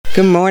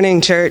Good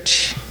morning,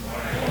 church.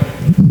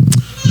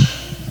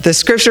 The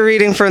scripture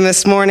reading from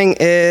this morning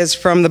is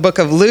from the book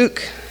of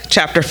Luke,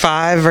 chapter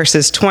 5,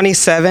 verses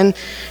 27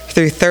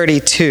 through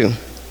 32.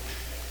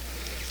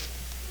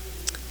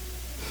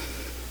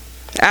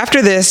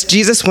 After this,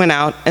 Jesus went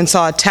out and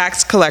saw a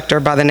tax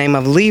collector by the name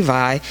of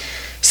Levi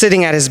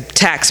sitting at his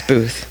tax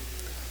booth.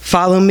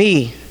 "Follow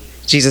me,"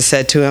 Jesus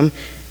said to him,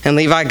 and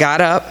Levi got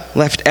up,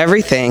 left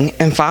everything,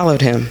 and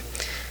followed him.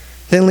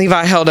 Then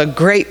Levi held a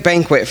great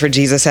banquet for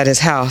Jesus at his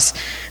house,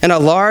 and a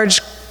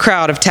large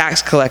crowd of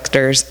tax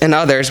collectors and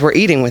others were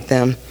eating with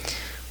them.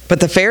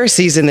 But the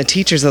Pharisees and the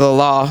teachers of the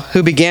law,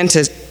 who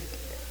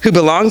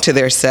belonged to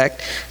their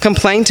sect,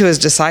 complained to his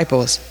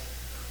disciples,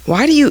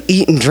 "Why do you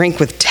eat and drink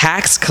with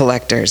tax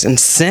collectors and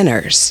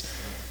sinners?"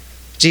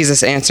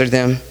 Jesus answered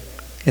them,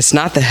 "It's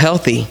not the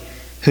healthy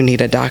who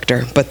need a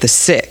doctor, but the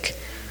sick.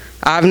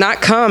 I have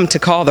not come to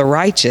call the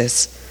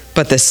righteous,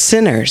 but the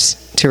sinners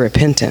to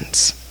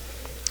repentance."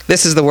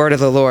 This is the word of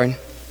the Lord.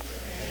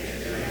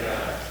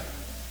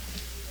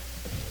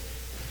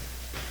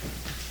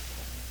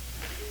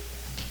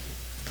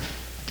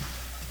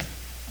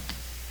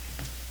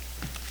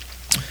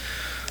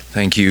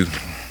 Thank you,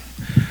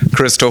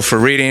 Crystal, for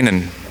reading,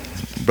 and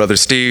Brother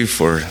Steve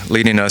for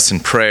leading us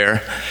in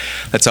prayer.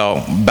 Let's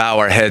all bow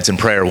our heads in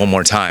prayer one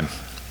more time.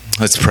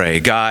 Let's pray.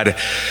 God,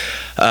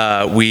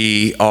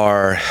 we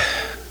are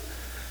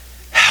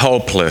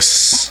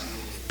helpless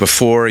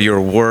before your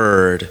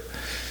word,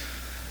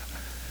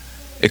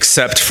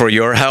 except for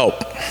your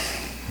help,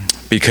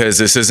 because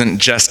this isn't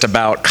just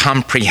about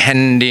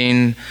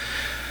comprehending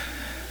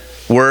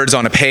words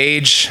on a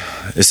page.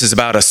 This is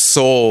about a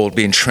soul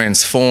being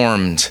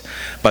transformed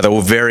by the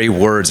very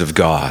words of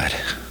God.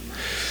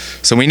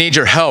 So we need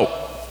your help,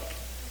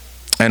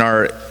 and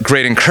our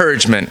great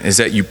encouragement is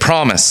that you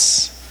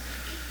promise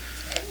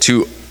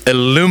to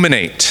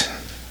illuminate,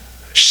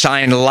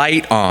 shine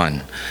light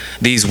on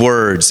these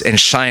words and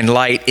shine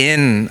light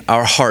in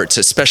our hearts,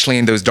 especially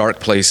in those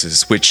dark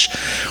places which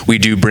we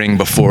do bring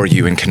before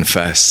you and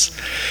confess.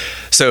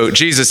 So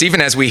Jesus, even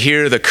as we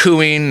hear the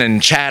cooing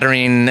and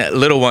chattering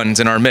little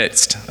ones in our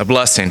midst, a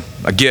blessing,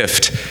 a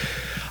gift,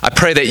 I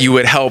pray that you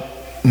would help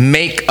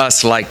make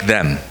us like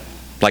them,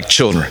 like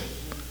children,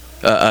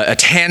 a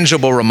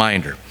tangible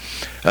reminder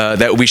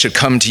that we should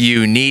come to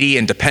you needy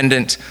and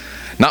dependent,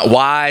 not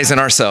wise in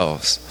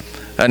ourselves,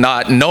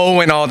 not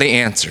knowing all the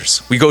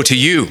answers. We go to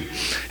you,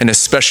 and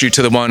especially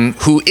to the one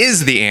who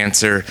is the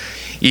answer,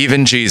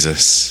 even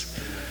Jesus,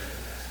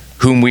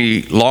 whom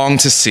we long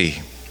to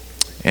see,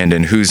 and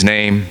in whose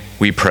name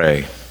we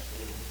pray.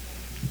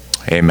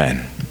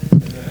 Amen.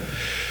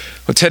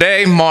 Well,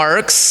 today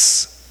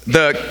marks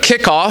the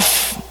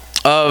kickoff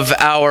of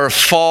our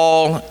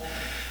fall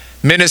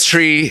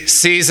ministry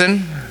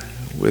season,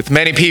 with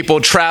many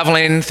people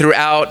traveling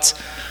throughout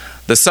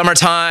the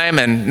summertime,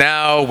 and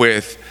now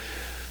with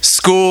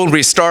school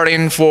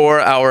restarting for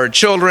our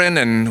children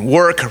and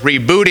work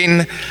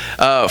rebooting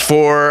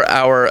for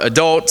our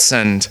adults,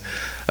 and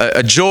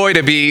a joy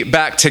to be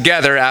back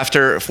together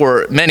after,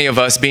 for many of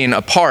us, being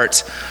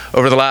apart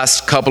over the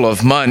last couple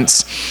of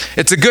months.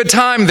 It's a good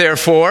time,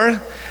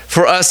 therefore,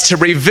 for us to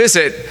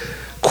revisit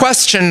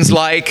questions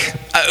like,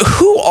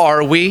 who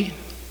are we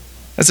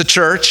as a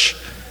church?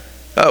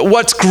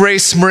 What's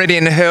Grace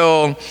Meridian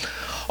Hill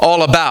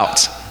all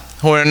about?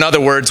 Or in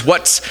other words,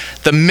 what's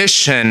the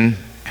mission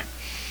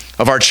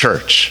of our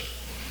church?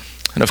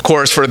 And of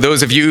course, for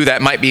those of you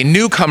that might be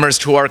newcomers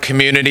to our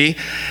community,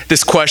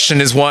 this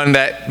question is one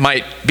that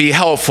might be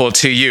helpful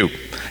to you.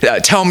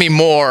 Tell me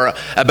more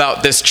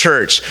about this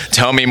church.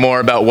 Tell me more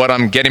about what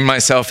I'm getting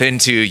myself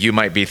into, you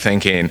might be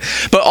thinking.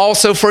 But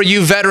also for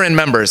you veteran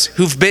members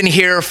who've been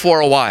here for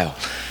a while,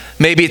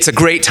 maybe it's a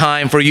great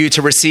time for you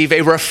to receive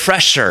a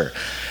refresher,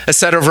 a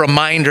set of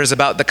reminders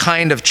about the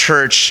kind of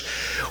church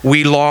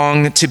we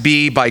long to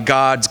be by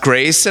God's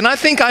grace. And I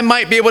think I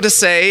might be able to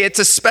say it's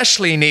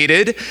especially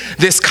needed,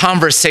 this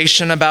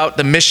conversation about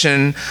the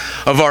mission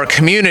of our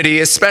community,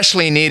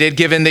 especially needed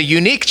given the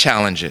unique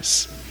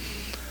challenges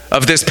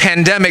of this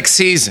pandemic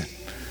season,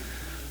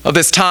 of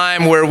this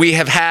time where we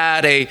have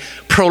had a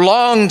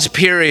prolonged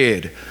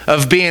period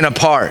of being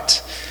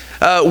apart,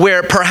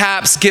 where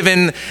perhaps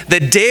given the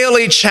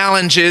daily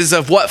challenges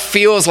of what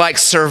feels like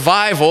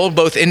survival,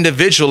 both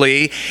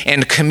individually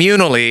and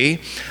communally,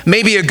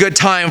 maybe a good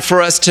time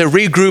for us to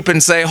regroup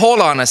and say, hold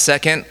on a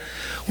second,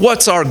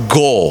 what's our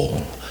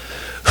goal?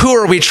 Who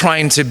are we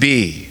trying to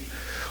be?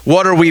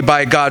 What are we,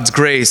 by God's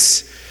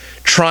grace,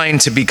 trying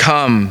to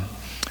become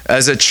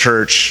as a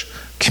church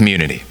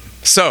community?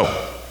 So,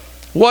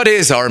 what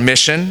is our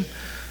mission?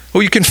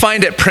 Well, you can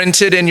find it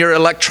printed in your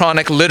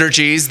electronic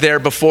liturgies there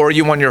before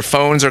you on your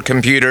phones or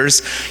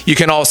computers. You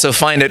can also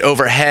find it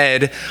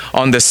overhead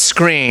on the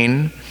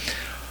screen.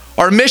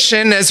 Our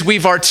mission, as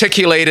we've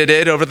articulated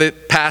it over the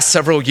past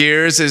several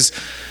years, is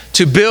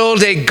to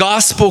build a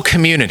gospel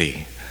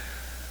community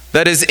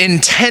that is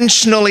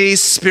intentionally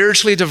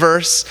spiritually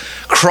diverse,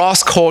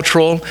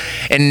 cross-cultural,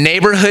 and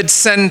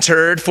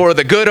neighborhood-centered for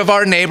the good of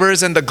our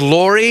neighbors and the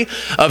glory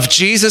of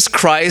Jesus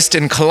Christ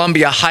in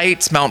Columbia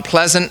Heights, Mount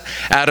Pleasant,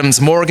 Adams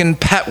Morgan,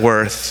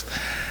 Petworth,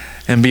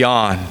 and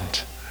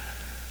beyond.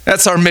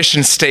 That's our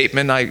mission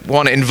statement. I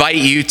want to invite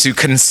you to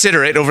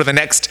consider it over the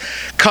next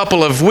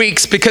couple of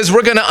weeks because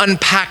we're going to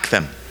unpack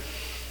them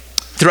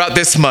throughout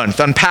this month,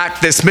 unpack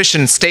this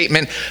mission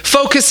statement,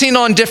 focusing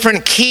on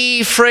different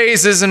key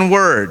phrases and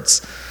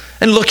words,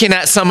 and looking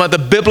at some of the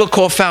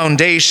biblical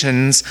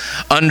foundations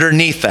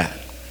underneath that.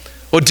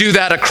 We'll do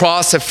that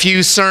across a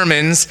few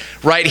sermons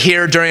right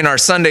here during our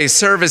Sunday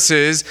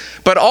services,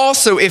 but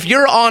also if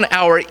you're on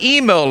our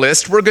email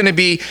list, we're going to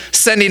be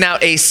sending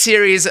out a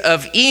series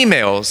of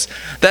emails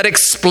that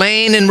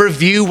explain and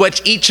review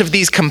what each of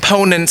these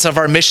components of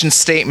our mission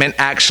statement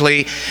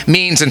actually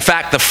means. In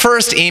fact, the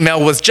first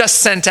email was just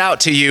sent out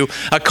to you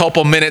a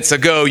couple minutes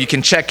ago. You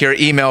can check your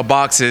email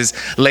boxes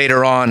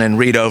later on and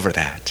read over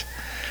that.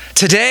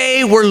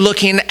 Today, we're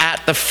looking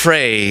at the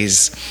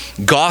phrase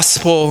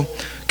gospel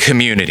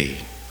community.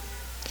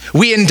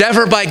 We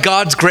endeavor by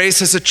God's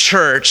grace as a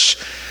church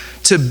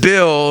to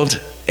build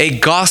a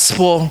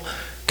gospel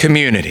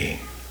community.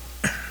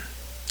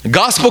 A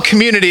gospel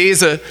community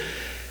is a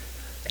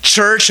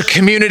church, a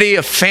community,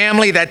 a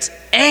family that's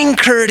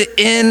anchored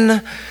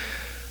in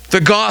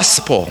the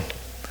gospel,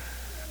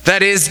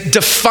 that is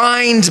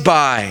defined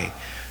by,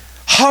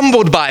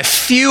 humbled by,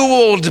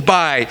 fueled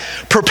by,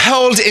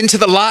 propelled into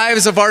the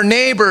lives of our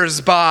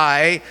neighbors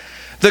by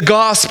the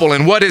gospel.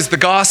 And what is the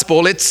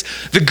gospel? It's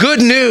the good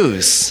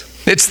news.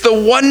 It's the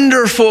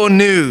wonderful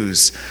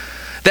news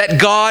that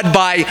God,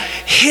 by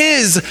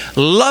his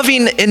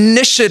loving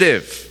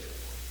initiative,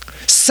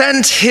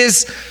 sent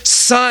his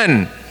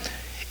Son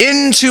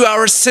into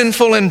our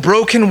sinful and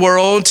broken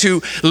world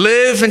to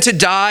live and to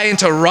die and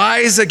to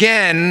rise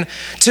again,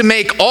 to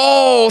make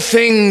all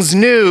things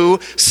new,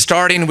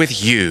 starting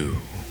with you.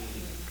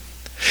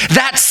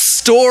 That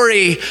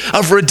story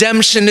of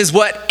redemption is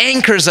what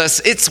anchors us.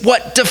 It's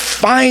what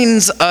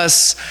defines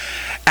us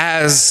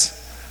as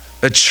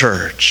a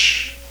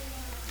church.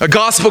 A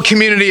gospel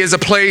community is a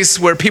place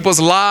where people's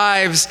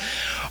lives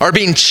are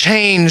being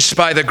changed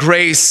by the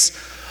grace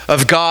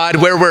of God,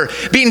 where we're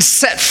being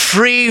set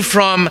free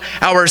from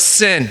our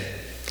sin,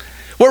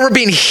 where we're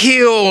being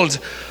healed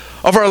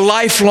of our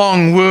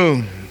lifelong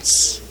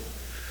wounds.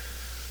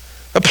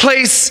 A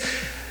place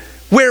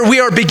where we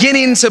are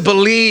beginning to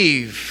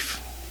believe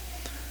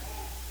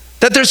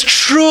that there's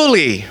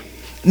truly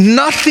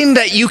nothing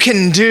that you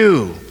can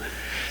do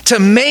to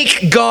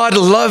make God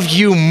love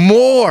you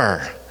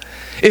more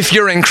if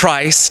you're in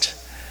Christ.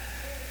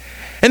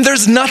 And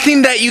there's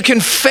nothing that you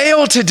can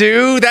fail to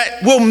do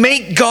that will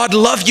make God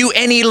love you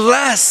any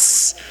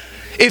less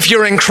if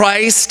you're in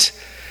Christ,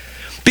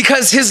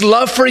 because his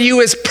love for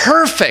you is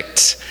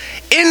perfect,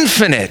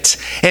 infinite,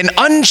 and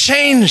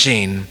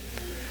unchanging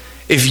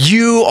if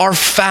you are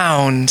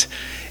found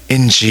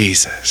in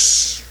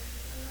Jesus.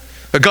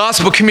 A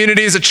gospel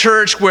community is a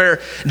church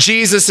where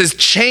Jesus is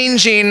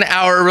changing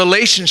our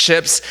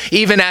relationships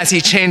even as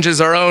he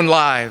changes our own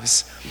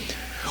lives.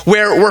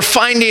 Where we're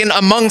finding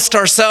amongst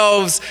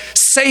ourselves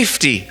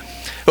safety,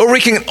 where we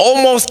can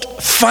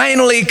almost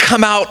finally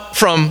come out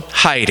from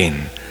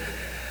hiding.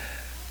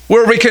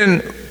 Where we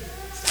can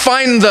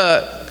find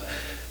the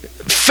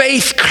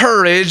faith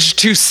courage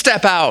to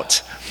step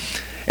out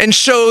and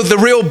show the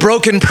real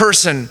broken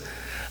person,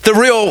 the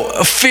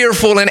real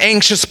fearful and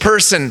anxious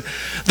person,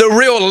 the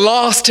real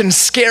lost and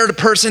scared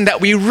person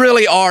that we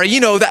really are. You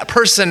know, that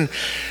person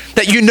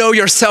that you know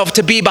yourself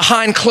to be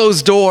behind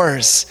closed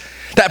doors.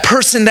 That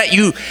person that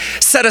you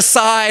set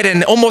aside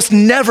and almost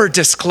never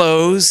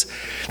disclose.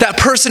 That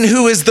person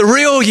who is the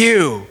real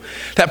you.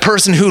 That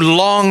person who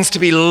longs to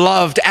be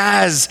loved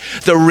as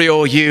the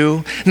real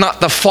you, not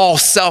the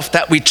false self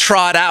that we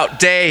trot out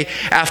day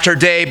after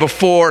day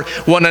before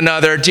one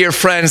another. Dear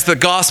friends, the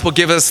gospel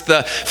gives us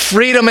the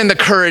freedom and the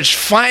courage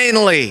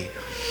finally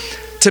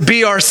to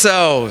be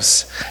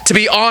ourselves, to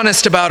be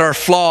honest about our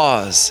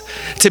flaws,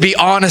 to be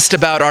honest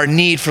about our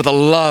need for the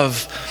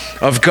love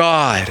of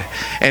God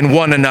and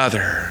one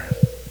another.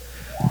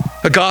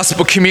 A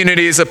gospel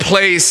community is a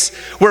place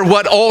where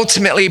what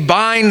ultimately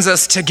binds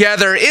us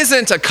together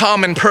isn't a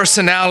common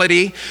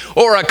personality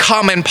or a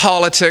common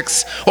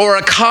politics or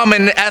a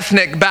common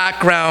ethnic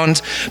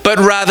background, but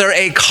rather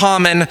a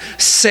common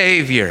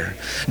Savior.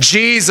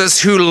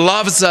 Jesus, who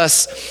loves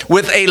us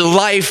with a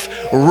life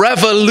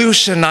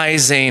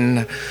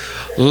revolutionizing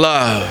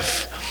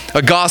love.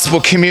 A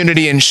gospel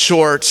community, in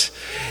short,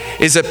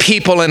 is a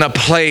people and a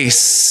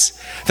place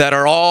that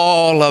are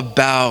all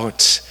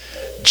about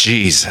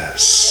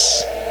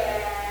Jesus.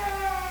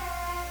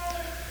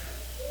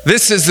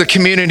 This is the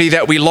community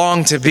that we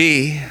long to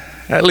be.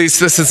 At least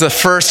this is the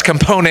first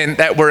component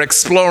that we're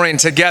exploring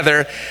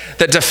together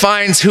that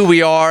defines who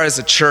we are as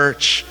a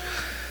church.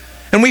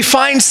 And we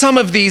find some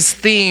of these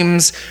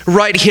themes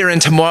right here in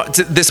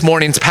this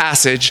morning's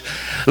passage,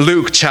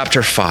 Luke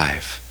chapter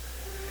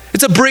 5.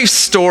 It's a brief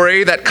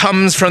story that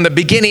comes from the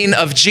beginning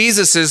of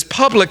Jesus'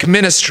 public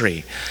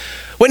ministry,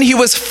 when he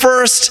was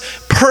first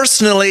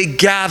personally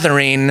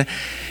gathering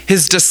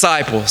his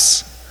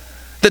disciples,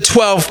 the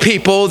 12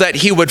 people that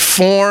he would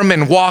form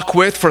and walk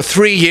with for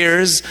 3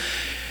 years,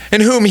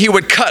 and whom he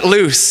would cut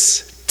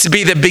loose to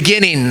be the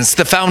beginnings,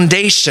 the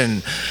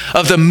foundation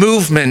of the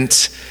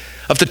movement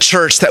of the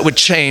church that would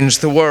change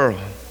the world.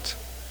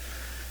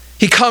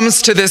 He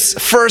comes to this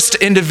first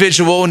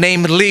individual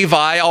named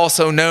Levi,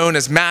 also known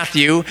as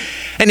Matthew,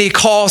 and he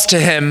calls to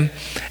him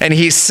and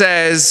he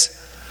says,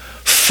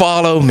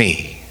 "Follow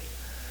me."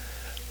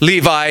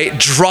 Levi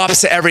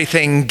drops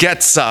everything,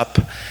 gets up,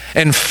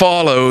 and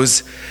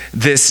follows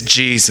this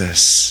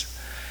Jesus.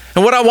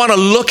 And what I want to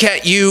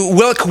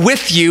look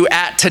with you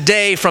at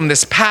today from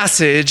this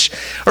passage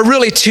are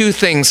really two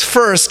things.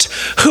 First,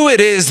 who it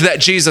is that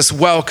Jesus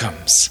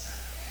welcomes,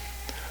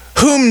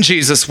 whom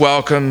Jesus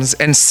welcomes,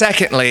 and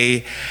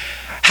secondly,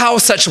 how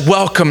such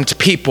welcomed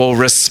people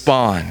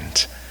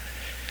respond.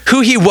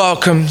 Who he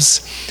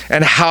welcomes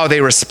and how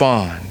they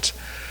respond.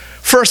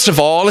 First of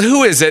all,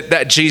 who is it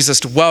that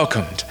Jesus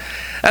welcomed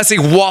as he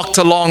walked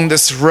along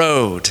this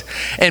road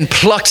and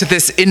plucked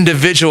this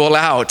individual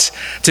out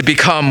to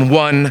become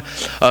one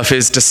of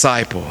his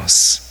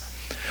disciples?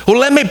 Well,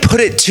 let me put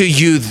it to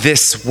you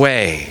this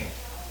way.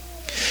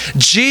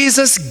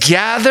 Jesus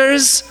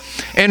gathers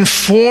and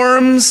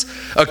forms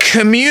a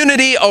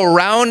community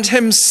around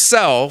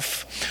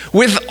himself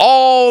with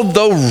all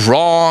the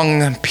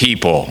wrong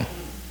people.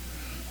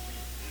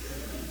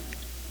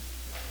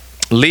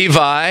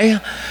 Levi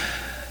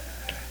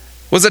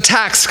was a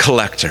tax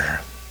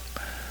collector.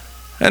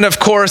 And of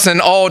course, in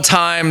all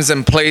times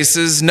and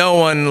places, no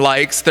one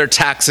likes their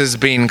taxes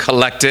being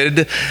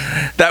collected.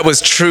 That was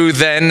true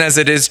then as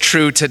it is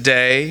true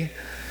today.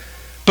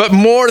 But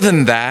more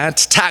than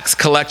that, tax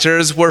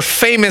collectors were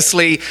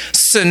famously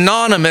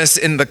synonymous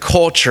in the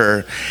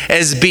culture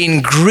as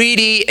being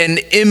greedy and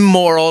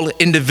immoral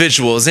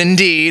individuals,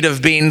 indeed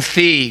of being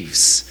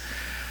thieves.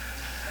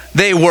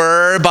 They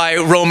were, by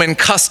Roman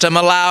custom,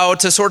 allowed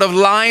to sort of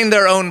line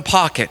their own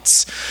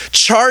pockets,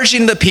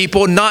 charging the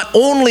people not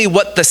only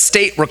what the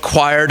state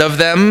required of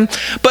them,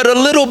 but a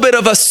little bit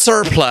of a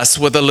surplus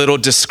with a little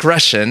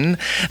discretion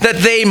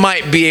that they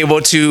might be able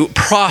to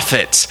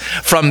profit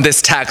from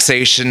this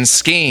taxation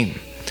scheme.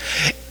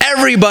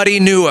 Everybody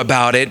knew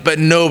about it, but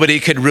nobody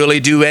could really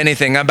do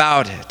anything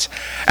about it.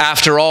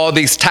 After all,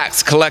 these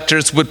tax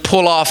collectors would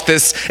pull off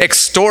this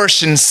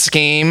extortion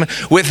scheme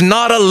with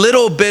not a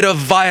little bit of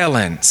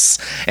violence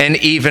and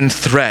even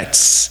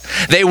threats.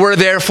 They were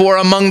therefore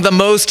among the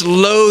most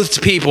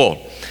loathed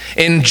people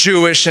in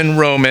Jewish and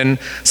Roman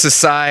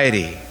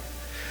society.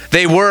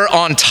 They were,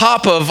 on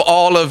top of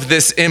all of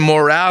this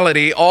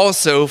immorality,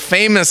 also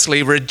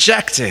famously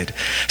rejected,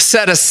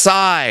 set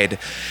aside,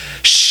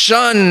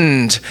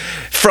 shunned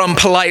from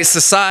polite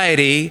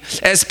society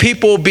as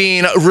people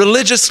being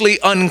religiously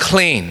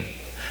unclean.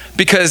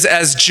 Because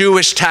as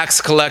Jewish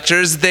tax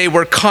collectors, they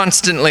were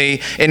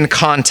constantly in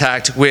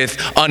contact with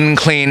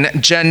unclean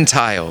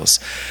Gentiles.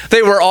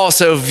 They were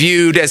also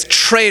viewed as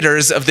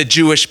traitors of the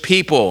Jewish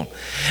people,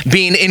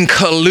 being in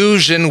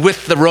collusion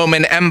with the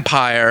Roman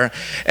Empire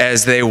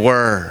as they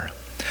were.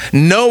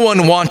 No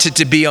one wanted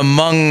to be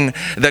among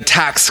the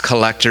tax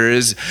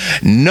collectors.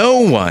 No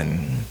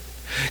one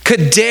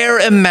could dare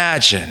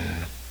imagine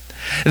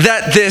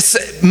that this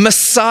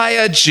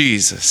Messiah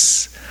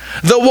Jesus,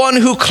 the one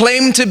who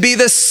claimed to be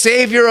the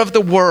Savior of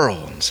the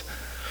world,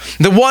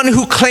 the one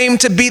who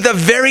claimed to be the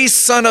very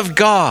Son of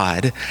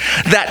God,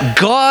 that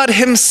God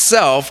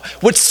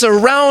himself would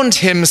surround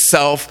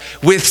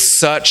himself with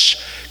such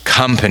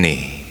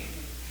company.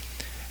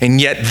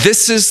 And yet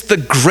this is the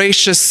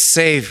gracious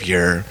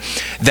Savior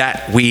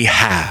that we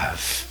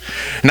have.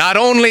 Not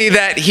only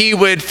that he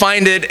would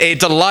find it a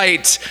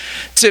delight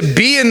to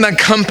be in the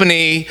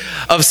company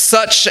of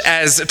such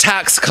as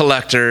tax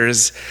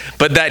collectors,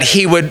 but that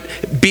he would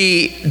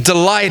be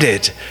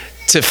delighted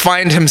to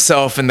find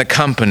himself in the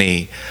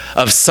company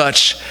of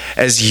such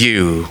as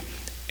you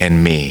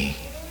and me.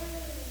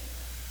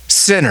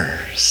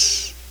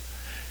 Sinners.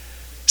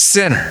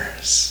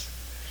 Sinners.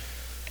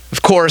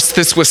 Of course,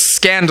 this was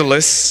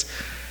scandalous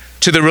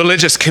to the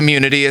religious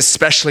community,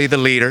 especially the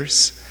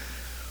leaders.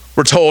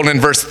 We're told in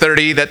verse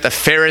 30 that the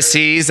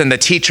Pharisees and the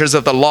teachers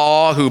of the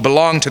law who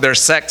belonged to their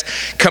sect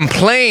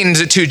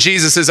complained to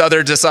Jesus'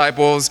 other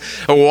disciples,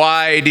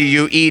 "Why do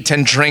you eat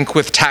and drink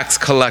with tax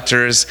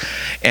collectors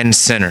and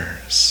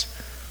sinners?"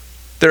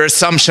 Their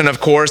assumption, of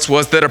course,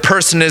 was that a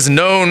person is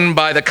known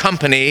by the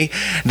company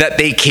that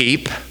they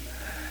keep.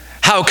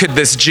 How could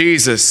this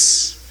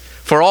Jesus,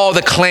 for all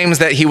the claims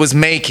that he was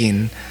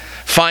making,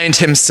 find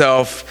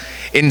himself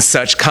in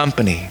such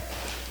company?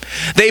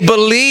 They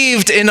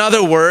believed, in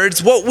other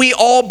words, what we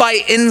all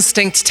by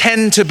instinct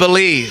tend to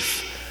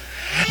believe,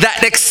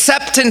 that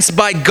acceptance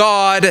by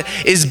God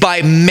is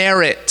by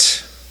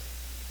merit.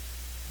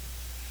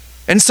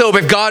 And so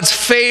if God's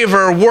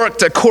favor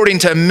worked according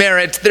to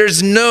merit,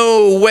 there's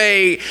no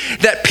way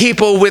that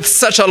people with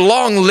such a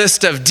long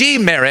list of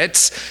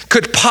demerits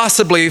could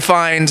possibly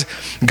find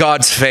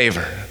God's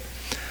favor.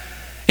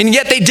 And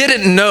yet they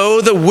didn't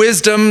know the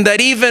wisdom that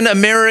even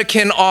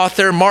American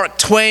author Mark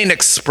Twain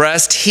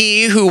expressed,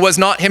 he who was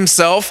not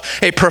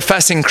himself a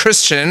professing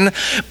Christian,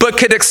 but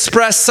could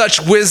express such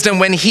wisdom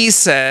when he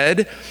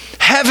said,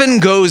 "Heaven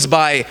goes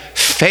by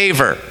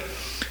favor.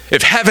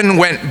 If heaven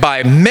went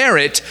by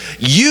merit,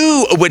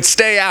 you would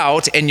stay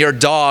out and your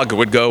dog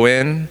would go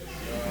in."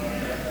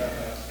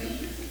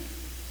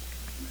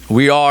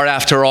 We are,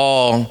 after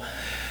all,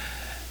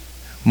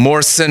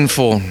 more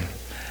sinful,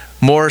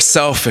 more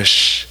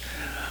selfish,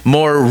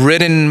 more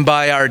ridden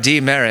by our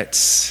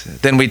demerits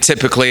than we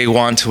typically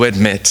want to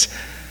admit.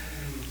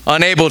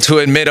 Unable to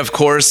admit, of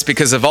course,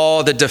 because of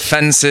all the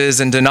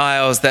defenses and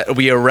denials that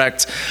we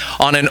erect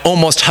on an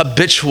almost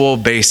habitual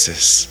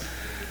basis.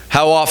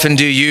 How often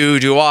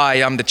do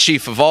I, I'm the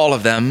chief of all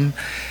of them,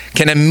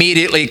 can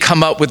immediately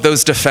come up with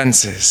those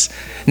defenses,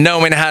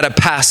 knowing how to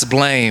pass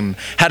blame,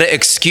 how to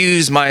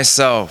excuse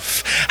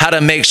myself, how to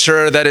make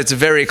sure that it's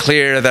very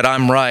clear that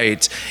I'm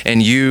right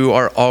and you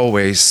are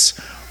always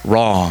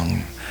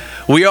wrong.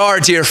 We are,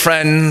 dear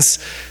friends,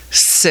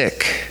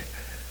 sick,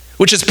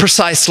 which is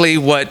precisely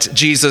what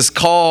Jesus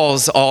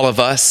calls all of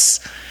us,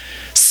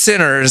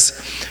 sinners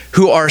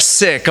who are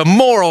sick, a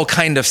moral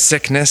kind of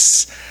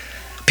sickness,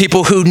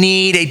 people who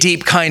need a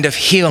deep kind of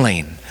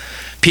healing,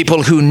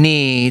 people who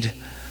need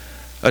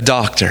a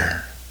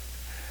doctor.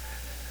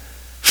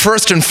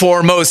 First and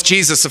foremost,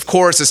 Jesus, of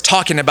course, is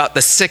talking about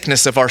the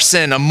sickness of our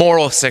sin, a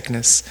moral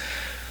sickness,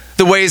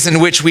 the ways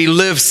in which we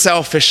live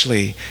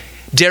selfishly.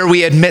 Dare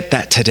we admit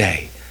that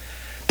today?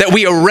 That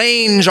we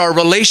arrange our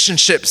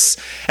relationships,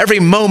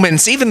 every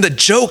moment, even the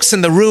jokes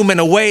in the room, in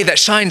a way that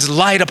shines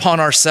light upon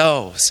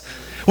ourselves.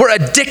 We're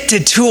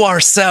addicted to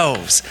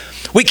ourselves.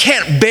 We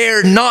can't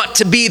bear not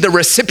to be the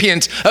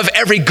recipient of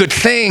every good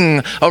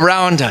thing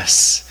around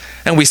us.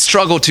 And we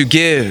struggle to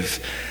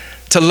give,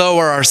 to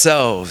lower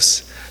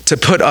ourselves, to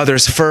put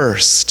others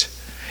first.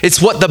 It's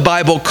what the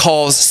Bible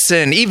calls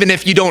sin. Even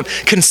if you don't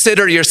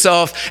consider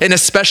yourself an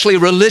especially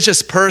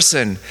religious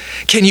person,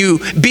 can you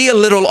be a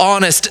little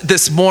honest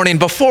this morning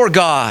before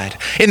God,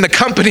 in the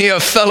company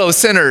of fellow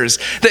sinners,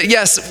 that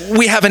yes,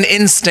 we have an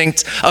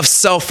instinct of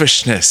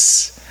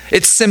selfishness.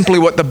 It's simply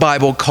what the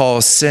Bible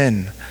calls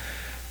sin.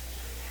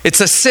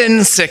 It's a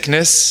sin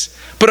sickness,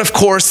 but of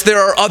course there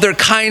are other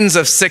kinds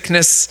of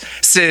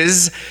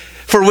sicknesses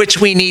for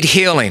which we need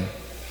healing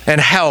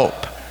and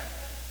help.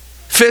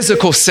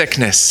 Physical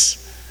sickness,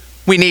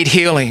 we need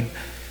healing.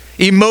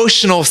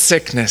 Emotional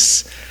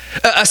sickness,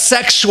 a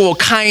sexual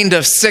kind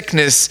of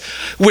sickness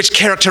which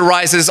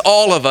characterizes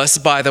all of us,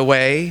 by the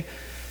way.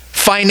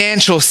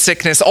 Financial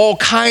sickness, all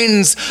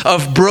kinds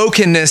of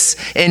brokenness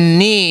and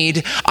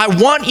need. I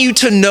want you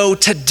to know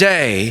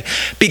today,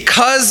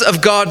 because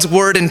of God's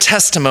word and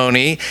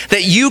testimony,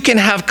 that you can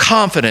have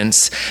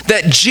confidence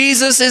that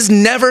Jesus is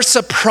never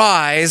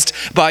surprised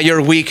by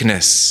your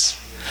weakness,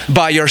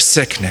 by your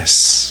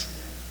sickness.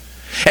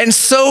 And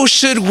so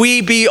should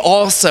we be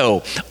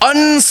also,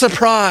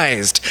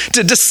 unsurprised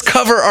to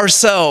discover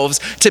ourselves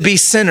to be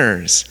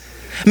sinners.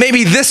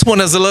 Maybe this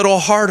one is a little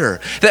harder,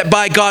 that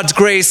by God's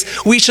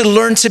grace, we should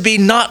learn to be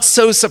not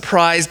so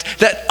surprised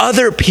that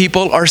other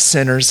people are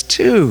sinners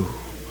too.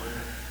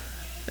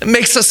 It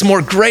makes us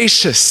more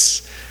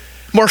gracious,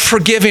 more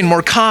forgiving,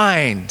 more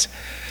kind.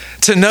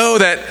 To know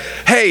that,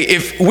 hey,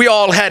 if we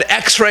all had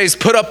x-rays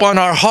put up on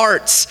our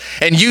hearts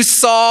and you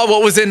saw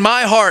what was in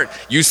my heart,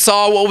 you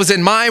saw what was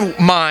in my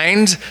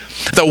mind,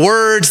 the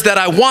words that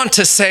I want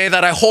to say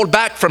that I hold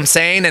back from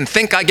saying and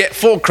think I get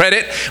full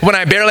credit when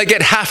I barely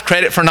get half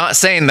credit for not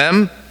saying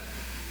them,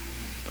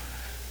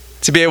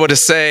 to be able to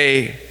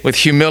say with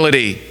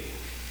humility,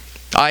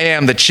 I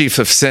am the chief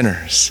of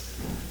sinners,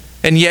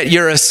 and yet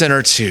you're a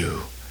sinner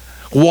too.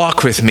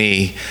 Walk with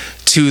me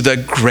to the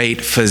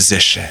great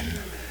physician.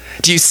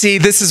 Do you see,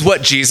 this is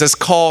what Jesus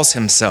calls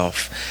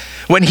himself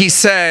when he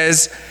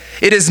says,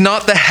 it is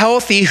not the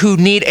healthy who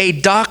need a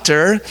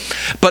doctor,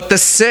 but the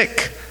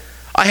sick.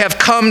 I have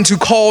come to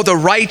call the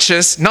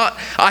righteous,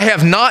 I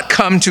have not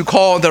come to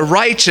call the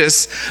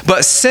righteous,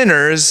 but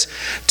sinners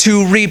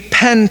to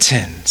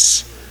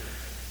repentance.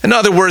 In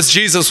other words,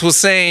 Jesus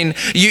was saying,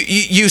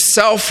 you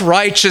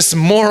self-righteous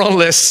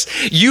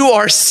moralists, you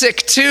are sick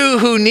too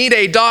who need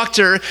a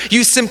doctor.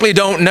 You simply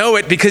don't know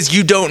it because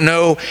you don't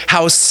know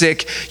how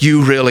sick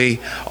you really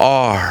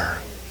are.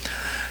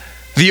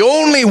 The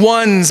only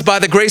ones, by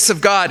the grace of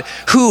God,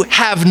 who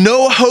have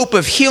no hope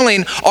of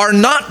healing are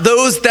not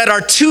those that are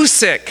too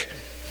sick.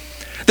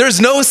 There's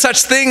no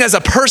such thing as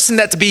a person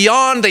that's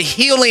beyond the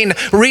healing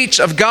reach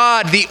of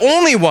God. The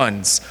only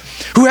ones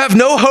who have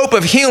no hope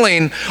of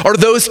healing are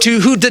those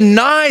who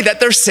deny that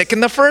they're sick in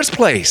the first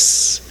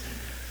place,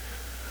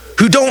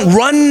 who don't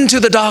run to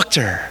the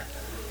doctor,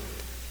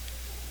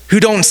 who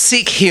don't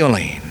seek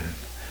healing.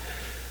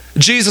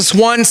 Jesus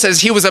once,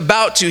 as he was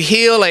about to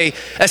heal a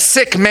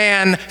sick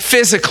man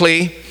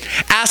physically,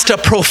 asked a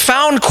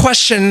profound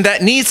question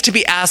that needs to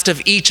be asked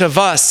of each of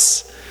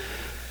us.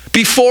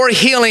 Before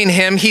healing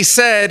him, he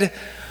said,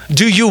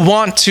 do you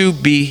want to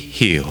be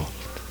healed?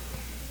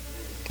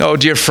 Oh,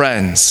 dear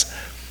friends,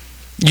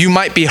 you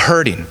might be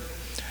hurting.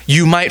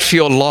 You might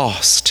feel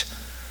lost.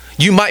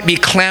 You might be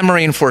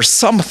clamoring for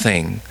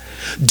something.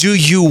 Do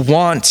you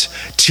want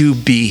to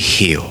be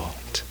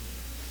healed?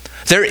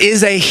 There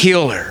is a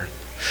healer,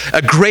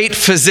 a great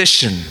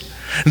physician,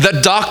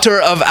 the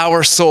doctor of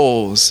our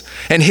souls,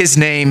 and his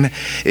name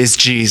is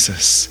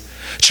Jesus.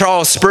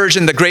 Charles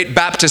Spurgeon, the great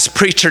Baptist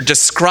preacher,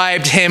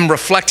 described him,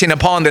 reflecting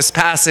upon this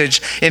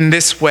passage, in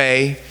this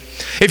way.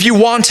 If you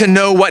want to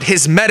know what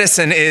his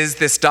medicine is,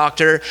 this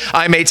doctor,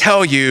 I may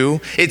tell you,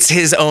 it's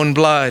his own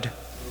blood.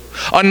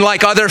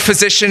 Unlike other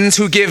physicians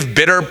who give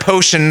bitter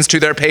potions to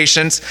their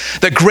patients,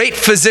 the great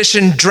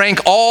physician drank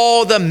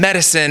all the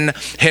medicine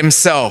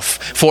himself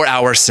for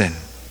our sin.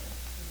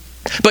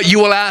 But you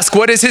will ask,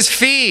 what is his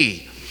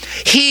fee?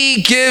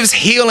 He gives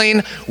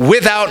healing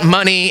without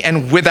money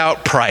and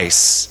without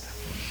price.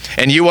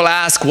 And you will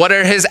ask, what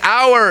are his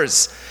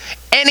hours?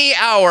 Any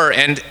hour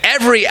and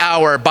every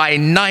hour, by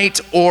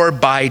night or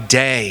by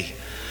day.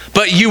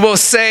 But you will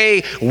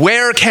say,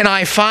 where can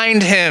I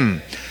find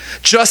him?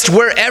 Just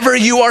wherever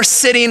you are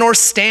sitting or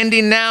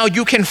standing now,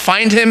 you can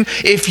find him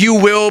if you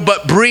will,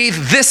 but breathe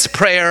this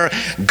prayer: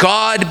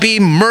 God,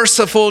 be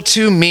merciful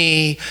to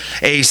me,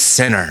 a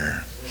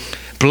sinner.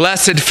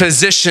 Blessed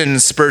physician,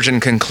 Spurgeon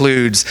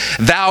concludes,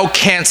 thou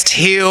canst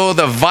heal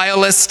the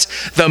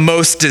vilest, the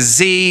most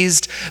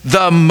diseased,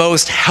 the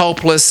most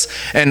helpless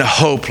and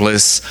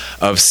hopeless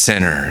of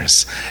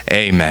sinners.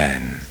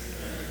 Amen.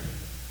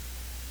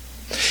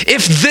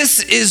 If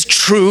this is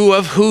true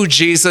of who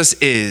Jesus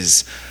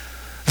is,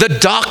 the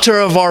doctor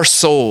of our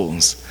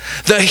souls,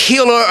 the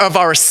healer of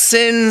our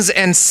sins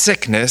and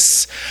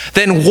sickness,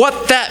 then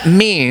what that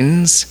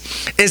means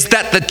is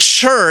that the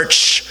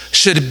church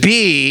should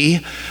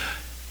be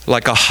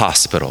like a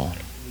hospital,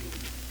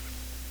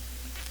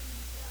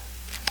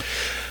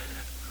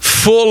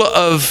 full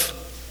of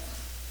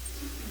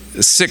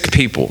sick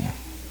people.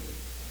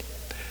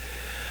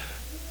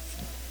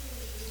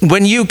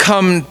 When you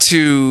come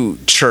to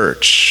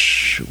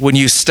church, when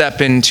you step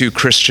into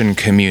Christian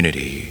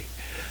community,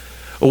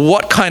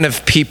 what kind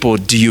of people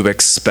do you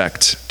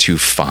expect to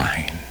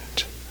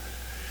find?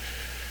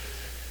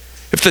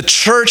 If the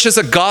church is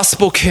a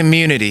gospel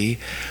community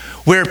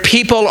where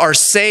people are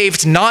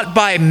saved not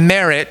by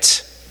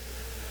merit,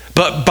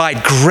 but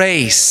by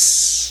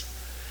grace,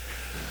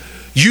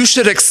 you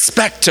should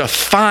expect to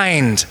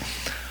find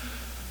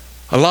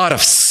a lot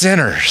of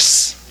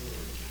sinners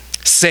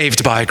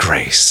saved by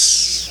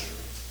grace.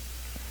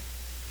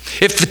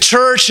 If the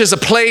church is a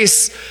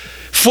place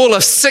full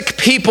of sick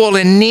people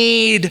in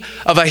need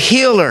of a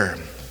healer,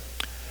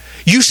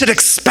 you should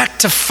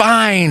expect to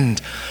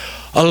find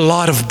a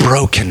lot of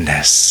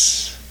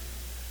brokenness.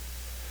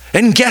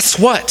 And guess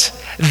what?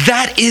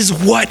 That is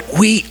what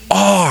we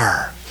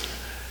are.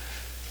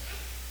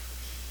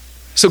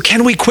 So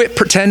can we quit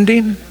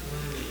pretending?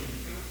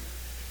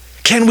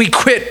 Can we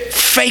quit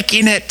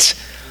faking it?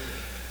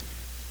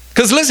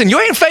 Because listen, you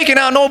ain't faking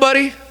out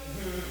nobody.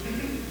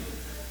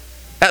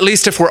 At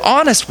least if we're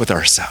honest with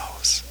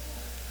ourselves.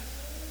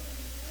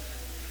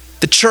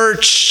 The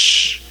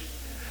church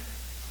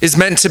is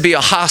meant to be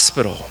a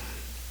hospital,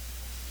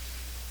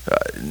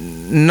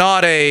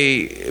 not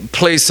a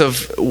place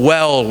of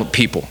well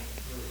people.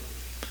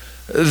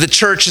 The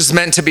church is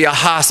meant to be a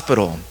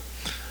hospital,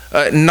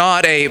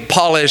 not a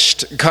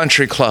polished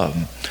country club.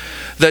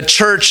 The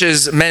church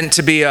is meant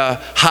to be a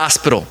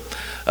hospital,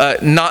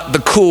 not the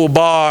cool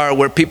bar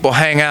where people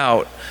hang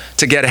out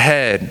to get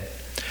ahead.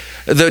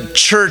 The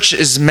church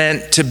is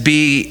meant to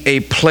be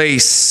a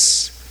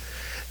place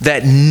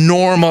that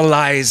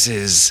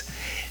normalizes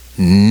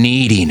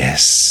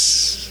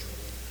neediness,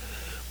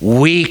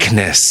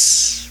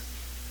 weakness,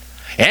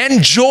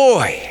 and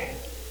joy,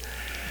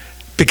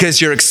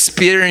 because you're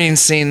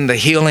experiencing the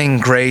healing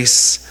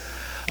grace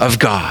of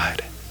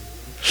God.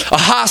 A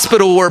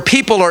hospital where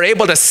people are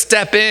able to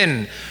step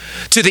in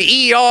to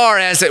the ER,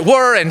 as it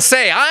were, and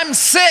say, I'm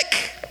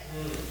sick.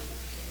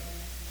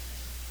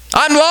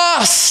 I'm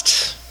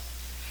lost.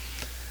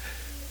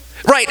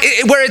 Right,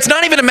 where it's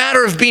not even a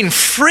matter of being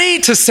free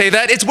to say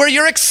that, it's where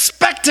you're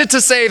expected to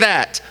say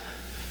that.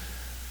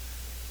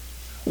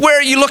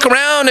 Where you look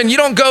around and you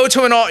don't go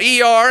to an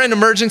ER, an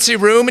emergency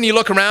room, and you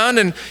look around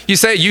and you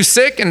say, you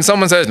sick? And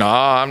someone says, no,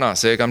 I'm not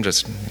sick, I'm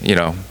just,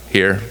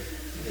 here.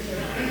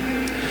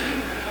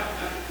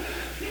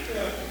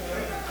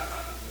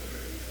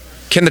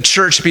 Can the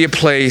church be a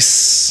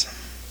place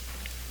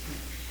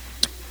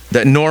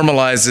that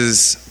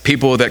normalizes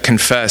people that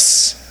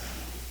confess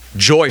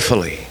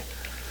joyfully,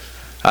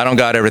 I don't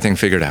got everything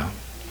figured out.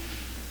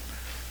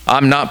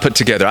 I'm not put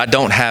together. I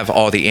don't have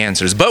all the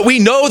answers. But we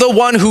know the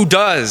one who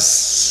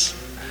does.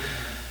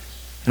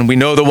 And we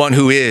know the one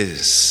who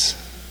is.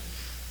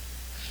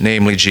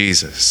 Namely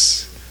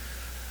Jesus.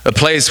 A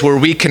place where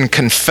we can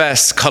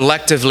confess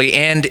collectively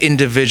and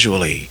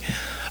individually,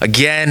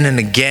 again and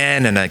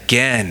again and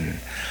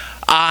again,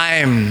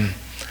 I'm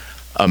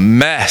a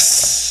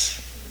mess,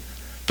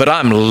 but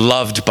I'm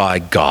loved by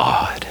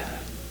God.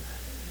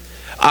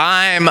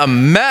 I'm a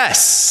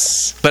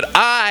mess, but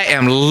I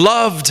am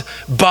loved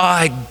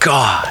by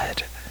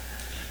God.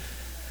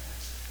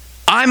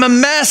 I'm a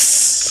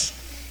mess,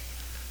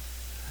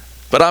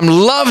 but I'm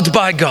loved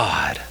by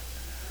God,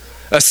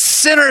 a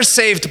sinner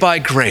saved by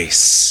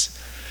grace,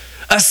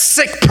 a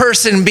sick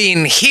person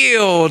being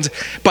healed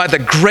by the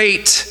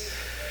great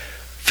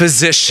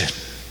physician.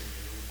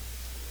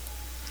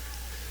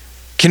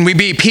 Can we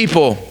be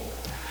people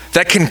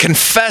that can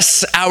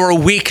confess our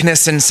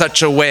weakness in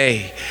such a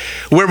way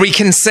where we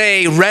can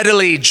say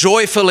readily,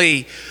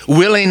 joyfully,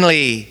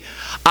 willingly,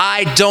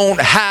 I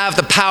don't have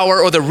the power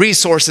or the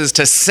resources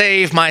to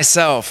save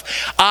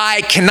myself.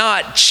 I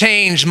cannot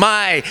change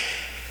my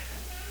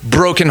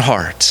broken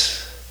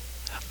heart.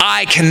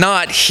 I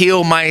cannot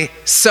heal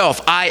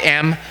myself. I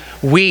am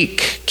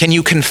weak. Can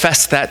you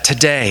confess that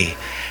today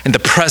in the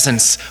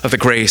presence of the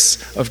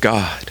grace of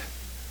God?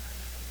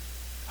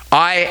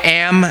 I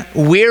am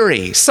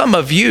weary. Some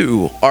of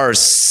you are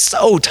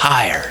so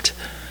tired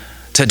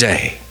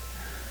today.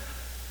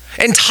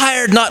 And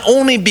tired not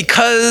only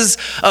because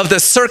of the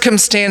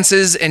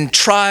circumstances and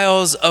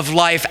trials of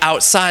life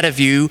outside of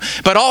you,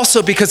 but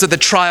also because of the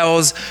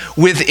trials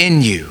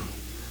within you.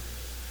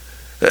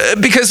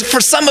 Because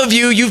for some of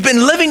you, you've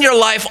been living your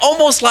life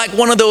almost like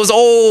one of those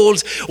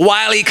old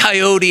Wile E.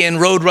 Coyote and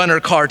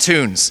Roadrunner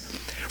cartoons,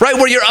 right?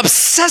 Where you're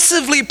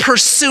obsessively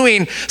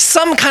pursuing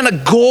some kind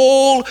of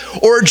goal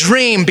or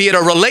dream, be it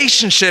a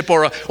relationship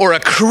or a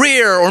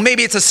career, or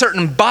maybe it's a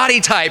certain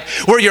body type,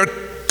 where you're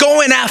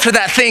going after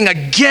that thing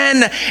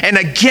again and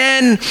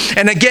again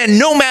and again,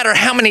 no matter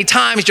how many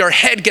times your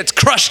head gets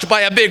crushed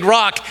by a big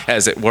rock,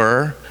 as it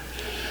were.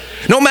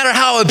 No matter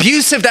how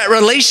abusive that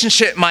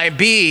relationship might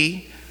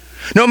be,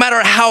 no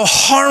matter how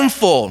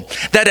harmful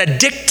that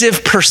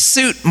addictive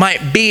pursuit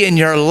might be in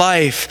your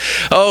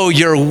life, oh,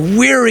 you're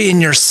weary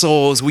in your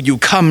souls. Will you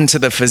come to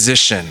the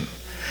physician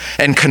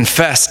and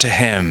confess to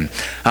him,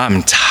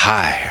 I'm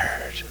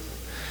tired,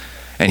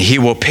 and he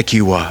will pick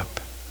you up.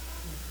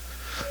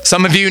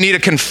 Some of you need to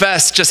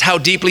confess just how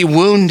deeply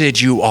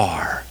wounded you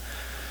are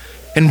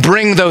and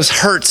bring those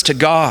hurts to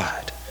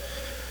God.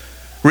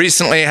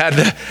 Recently, I had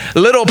the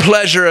little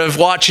pleasure of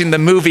watching the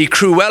movie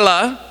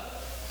Cruella,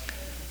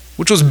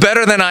 which was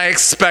better than I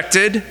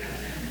expected.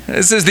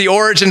 This is the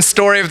origin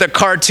story of the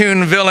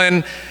cartoon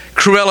villain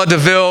Cruella de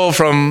Vil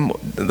from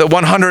the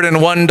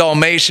 101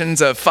 Dalmatians,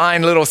 a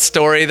fine little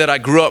story that I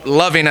grew up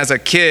loving as a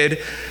kid.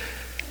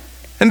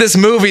 And this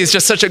movie is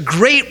just such a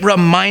great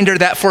reminder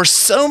that for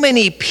so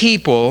many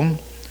people,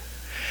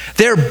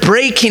 their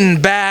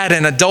breaking bad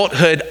in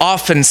adulthood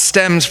often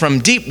stems from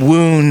deep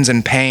wounds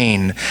and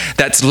pain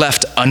that's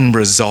left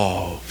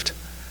unresolved.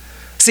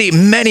 See,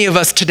 many of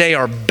us today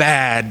are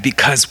bad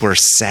because we're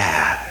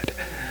sad.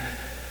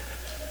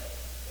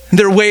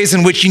 There are ways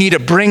in which you need to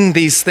bring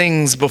these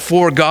things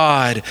before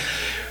God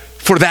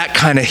for that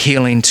kind of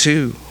healing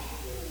too.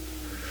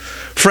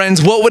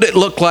 Friends, what would it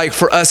look like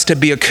for us to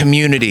be a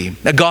community,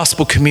 a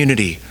gospel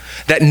community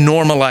that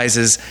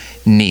normalizes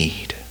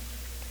need?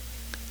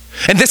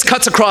 And this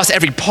cuts across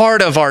every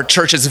part of our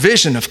church's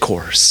vision, of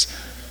course.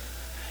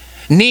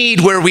 Need,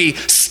 where we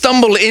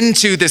stumble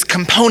into this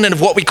component of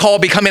what we call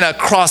becoming a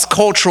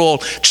cross-cultural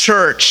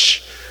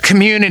church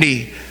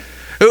community,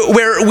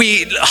 where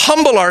we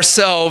humble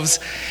ourselves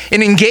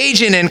in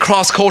engaging in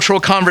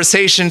cross-cultural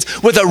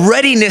conversations with a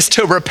readiness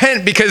to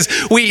repent because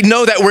we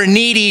know that we're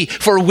needy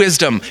for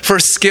wisdom, for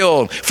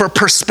skill, for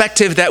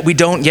perspective that we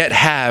don't yet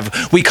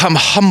have. We come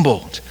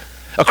humbled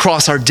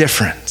across our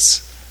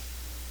difference.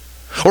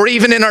 Or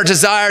even in our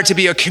desire to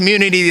be a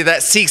community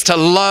that seeks to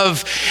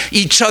love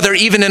each other,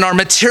 even in our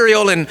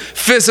material and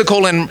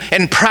physical and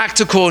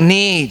practical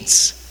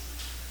needs.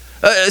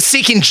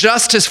 Seeking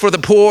justice for the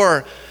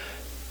poor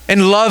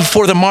and love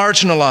for the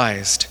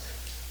marginalized.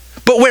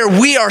 But where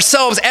we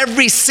ourselves,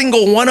 every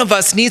single one of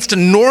us, needs to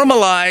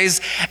normalize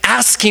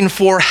asking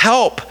for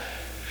help,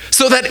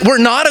 so that we're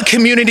not a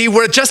community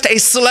where just a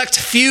select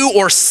few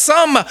or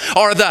some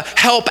are the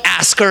help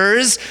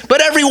askers,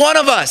 but every one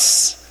of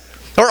us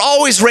are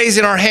always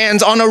raising our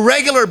hands on a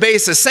regular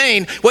basis,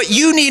 saying what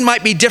you need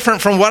might be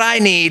different from what I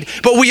need,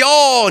 but we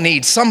all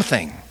need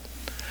something.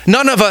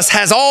 None of us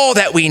has all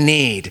that we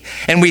need,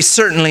 and we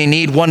certainly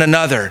need one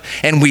another,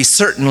 and we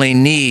certainly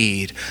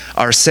need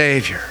our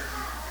Savior.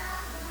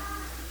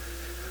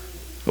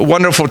 A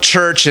wonderful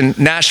church in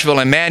Nashville,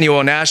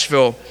 Emmanuel,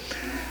 Nashville,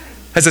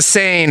 has a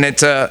saying.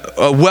 It's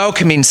a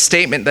welcoming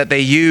statement that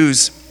they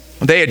use.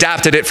 They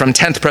adapted it from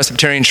 10th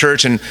Presbyterian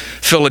Church in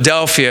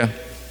Philadelphia.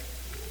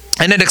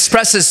 And it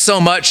expresses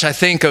so much, I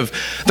think, of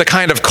the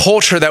kind of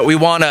culture that we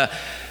want to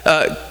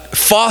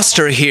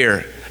foster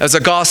here as a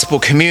gospel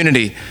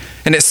community.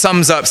 And it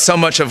sums up so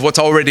much of what's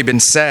already been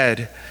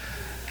said.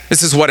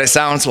 This is what it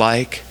sounds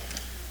like.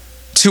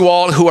 To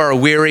all who are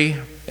weary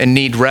and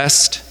need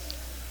rest,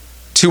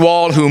 to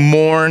all who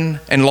mourn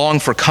and long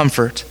for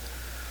comfort,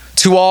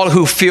 to all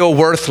who feel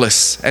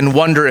worthless and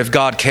wonder if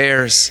God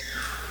cares,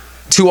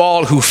 to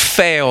all who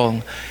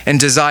fail and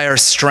desire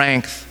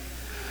strength,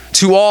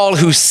 to all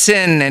who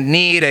sin and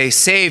need a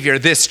Savior,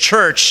 this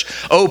church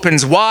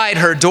opens wide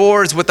her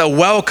doors with a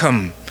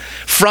welcome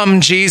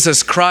from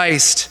Jesus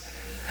Christ.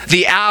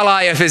 the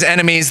ally of his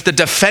enemies, the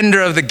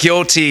defender of the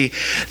guilty,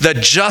 the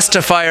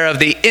justifier of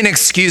the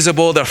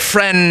inexcusable, the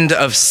friend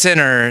of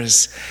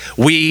sinners,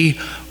 we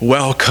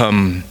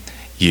welcome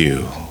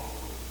you.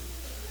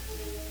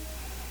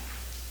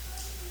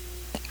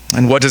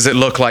 And what does it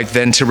look like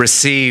then to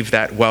receive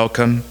that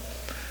welcome?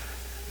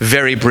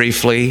 Very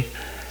briefly,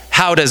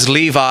 how does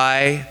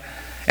Levi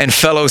and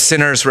fellow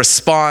sinners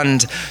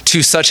respond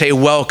to such a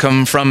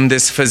welcome from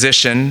this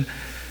physician?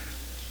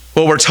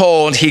 Well, we're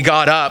told he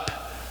got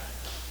up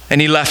and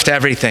he left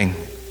everything.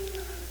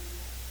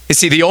 You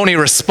see, the only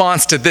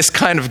response to this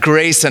kind of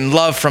grace and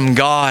love from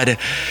God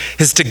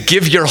is to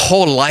give your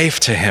whole life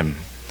to him,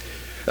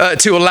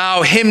 to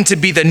allow him to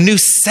be the new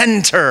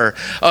center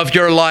of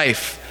your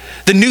life,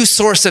 the new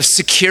source of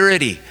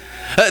security,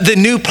 the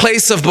new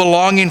place of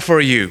belonging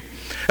for you,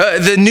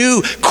 the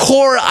new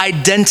core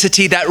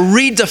identity that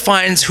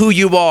redefines who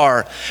you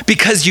are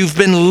because you've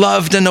been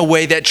loved in a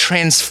way that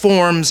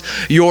transforms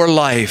your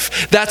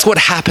life. That's what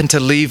happened to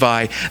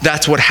Levi.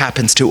 That's what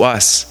happens to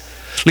us.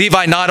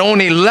 Levi not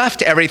only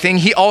left everything,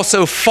 he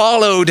also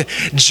followed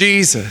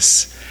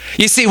Jesus.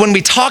 You see, when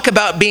we talk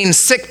about being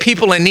sick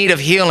people in need of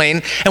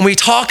healing, and we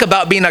talk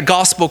about being a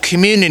gospel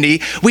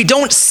community, we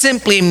don't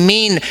simply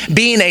mean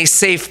being a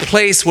safe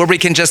place where we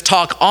can just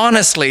talk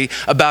honestly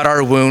about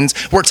our wounds.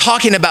 We're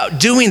talking about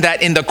doing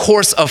that in the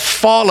course of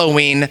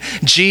following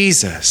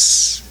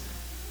Jesus.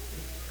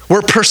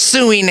 We're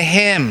pursuing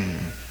him.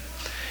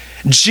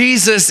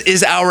 Jesus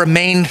is our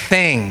main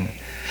thing.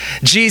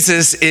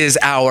 Jesus is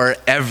our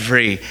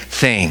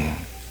everything.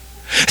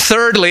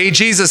 Thirdly,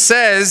 Jesus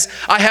says,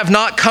 I have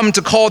not come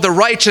to call the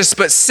righteous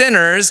but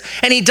sinners.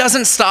 And he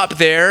doesn't stop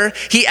there.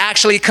 He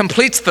actually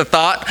completes the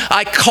thought,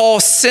 I call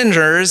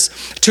sinners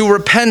to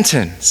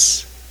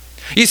repentance.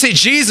 You see,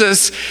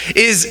 Jesus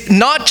is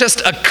not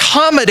just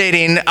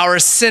accommodating our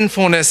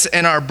sinfulness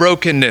and our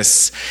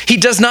brokenness. He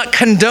does not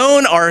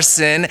condone our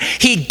sin.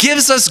 He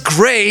gives us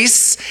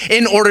grace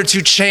in order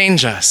to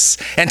change us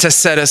and to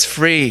set us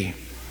free.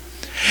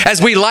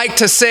 As we like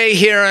to say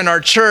here in our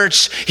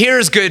church,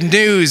 here's good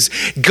news.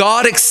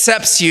 God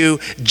accepts you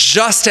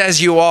just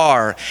as you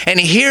are. And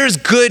here's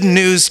good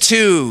news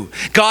too.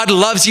 God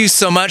loves you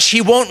so much,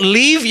 he won't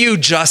leave you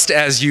just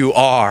as you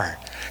are.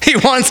 He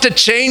wants to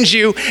change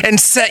you and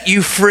set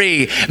you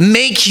free,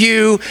 make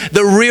you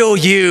the real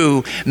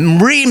you,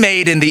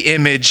 remade in the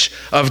image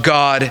of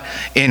God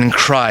in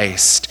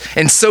Christ.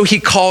 And so he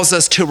calls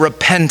us to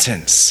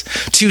repentance,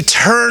 to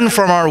turn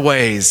from our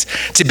ways,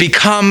 to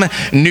become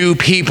new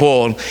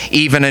people,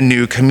 even a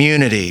new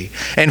community.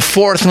 And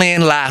fourthly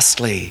and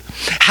lastly,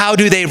 how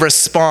do they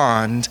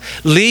respond?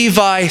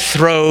 Levi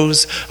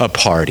throws a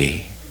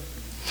party.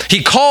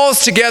 He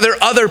calls together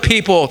other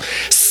people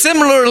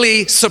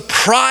similarly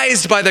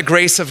surprised by the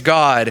grace of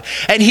God.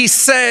 And he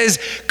says,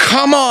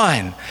 come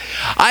on,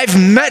 I've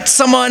met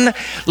someone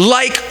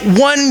like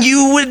one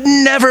you would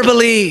never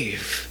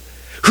believe,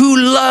 who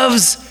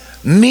loves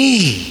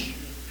me.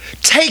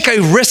 Take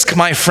a risk,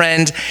 my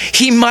friend.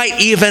 He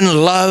might even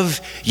love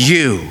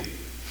you.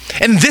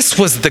 And this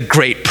was the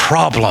great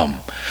problem.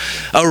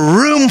 A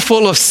room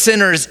full of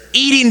sinners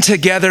eating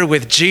together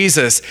with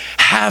Jesus,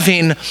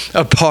 having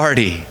a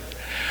party.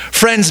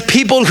 Friends,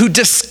 people who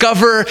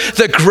discover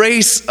the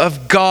grace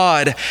of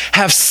God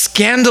have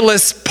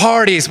scandalous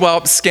parties.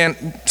 Well,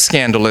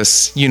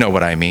 scandalous, you know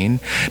what I mean.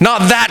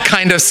 Not that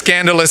kind of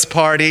scandalous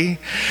party.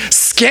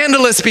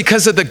 Scandalous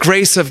because of the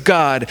grace of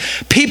God.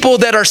 People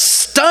that are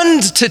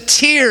stunned to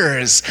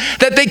tears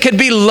that they could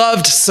be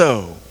loved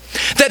so.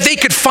 That they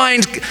could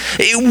find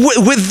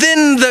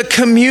within the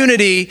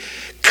community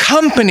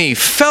company,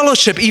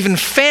 fellowship, even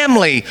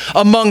family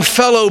among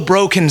fellow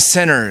broken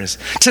sinners.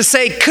 To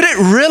say, could it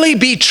really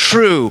be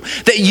true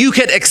that you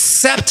could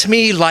accept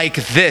me like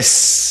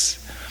this?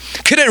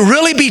 Could it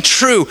really be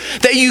true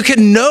that you could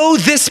know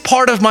this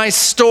part of my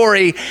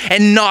story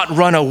and not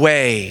run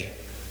away?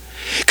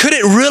 Could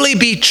it really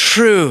be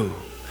true?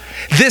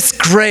 This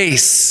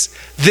grace,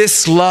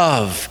 this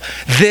love,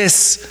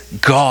 this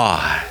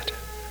God.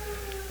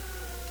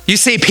 You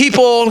see,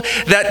 people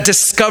that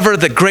discover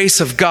the grace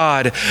of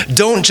God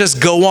don't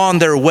just go on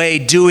their way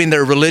doing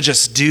their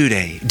religious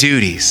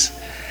duties.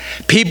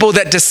 People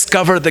that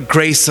discover the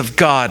grace of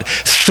God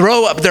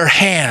throw up their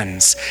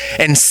hands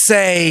and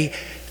say,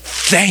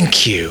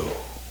 thank you.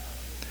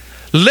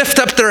 Lift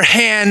up their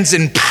hands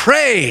in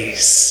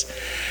praise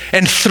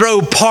and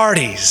throw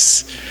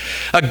parties.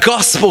 A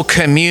gospel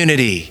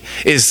community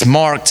is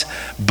marked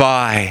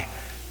by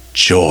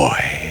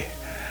joy.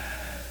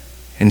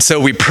 And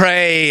so we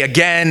pray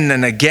again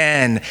and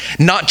again,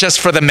 not just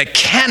for the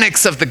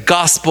mechanics of the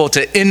gospel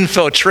to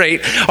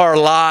infiltrate our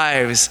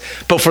lives,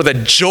 but for the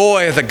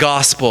joy of the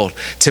gospel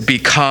to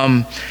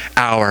become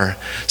our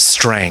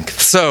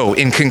strength. So,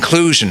 in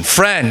conclusion,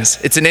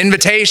 friends, it's an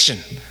invitation.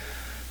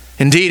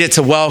 Indeed, it's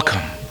a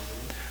welcome.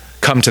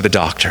 Come to the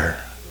doctor.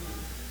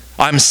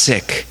 I'm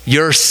sick.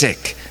 You're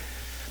sick.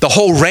 The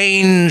whole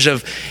range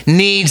of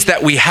needs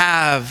that we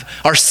have,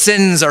 our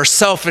sins, our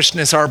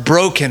selfishness, our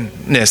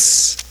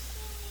brokenness.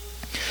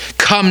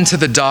 Come to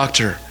the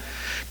doctor.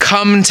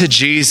 Come to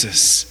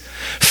Jesus.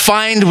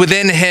 Find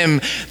within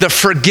him the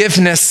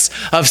forgiveness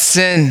of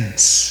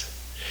sins.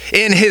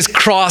 In his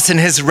cross and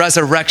his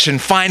resurrection,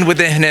 find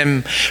within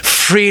him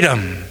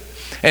freedom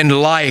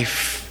and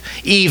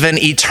life, even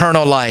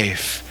eternal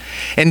life.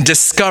 And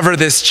discover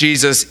this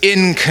Jesus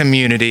in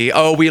community.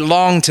 Oh, we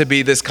long to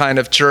be this kind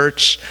of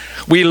church.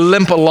 We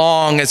limp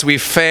along as we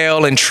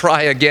fail and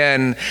try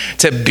again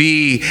to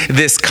be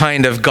this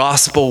kind of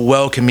gospel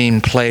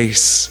welcoming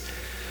place.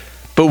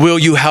 But will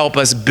you help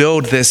us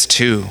build this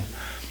too,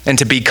 and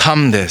to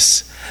become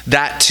this,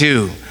 that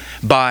too,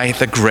 by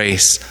the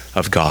grace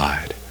of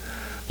God?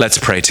 Let's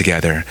pray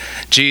together.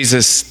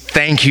 Jesus,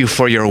 thank you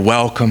for your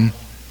welcome.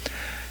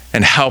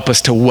 And help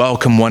us to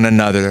welcome one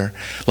another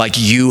like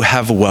you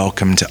have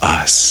welcomed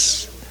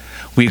us.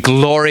 We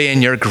glory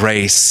in your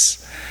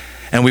grace,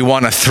 and we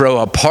want to throw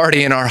a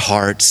party in our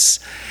hearts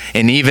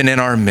and even in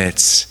our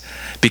midst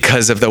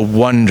because of the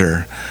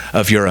wonder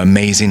of your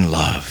amazing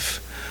love.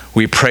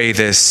 We pray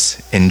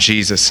this in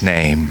Jesus'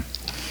 name.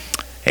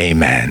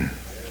 Amen.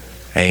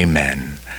 Amen.